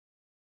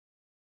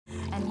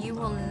And you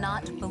will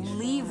not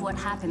believe what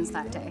happens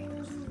that day.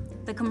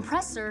 The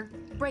compressor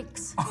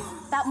breaks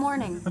that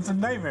morning. That's a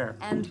nightmare.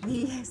 And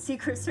the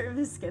Secret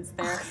Service gets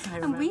there,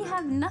 and we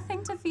have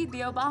nothing to feed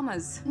the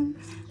Obamas.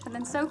 But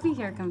then Sophie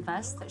here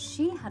confessed that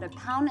she had 1.5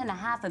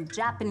 pounds of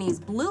Japanese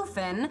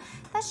bluefin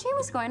that she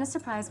was going to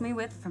surprise me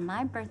with for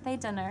my birthday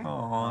dinner.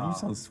 Oh, you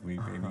sound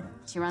sweet, baby.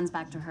 She runs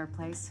back to her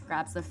place,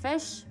 grabs the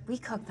fish. We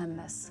cook them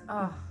this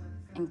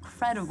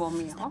incredible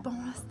meal.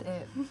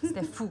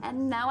 C'était fou.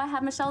 And now I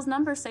have Michelle's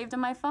number saved in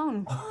my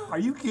phone. Are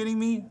you kidding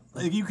me?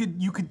 Like, you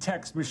could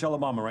text Michelle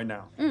Obama right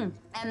now.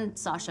 And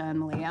Sasha and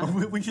Malia.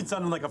 We should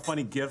send him like a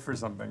funny GIF or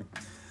something.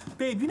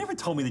 Babe, you never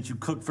told me that you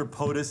cooked for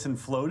POTUS and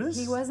FLOTUS.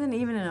 He wasn't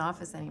even in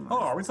office anymore.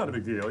 Oh, it's not a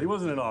big deal. He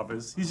wasn't in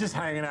office. He's just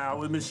hanging out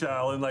with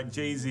Michelle and like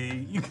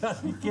Jay-Z. You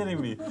gotta be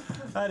kidding me.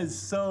 That is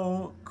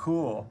so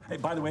cool. Hey,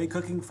 by the way,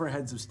 cooking for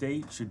heads of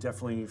state should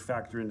definitely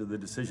factor into the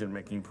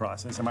decision-making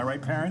process. Am I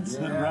right, parents?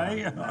 Yeah,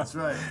 right? That's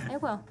right. It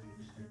will.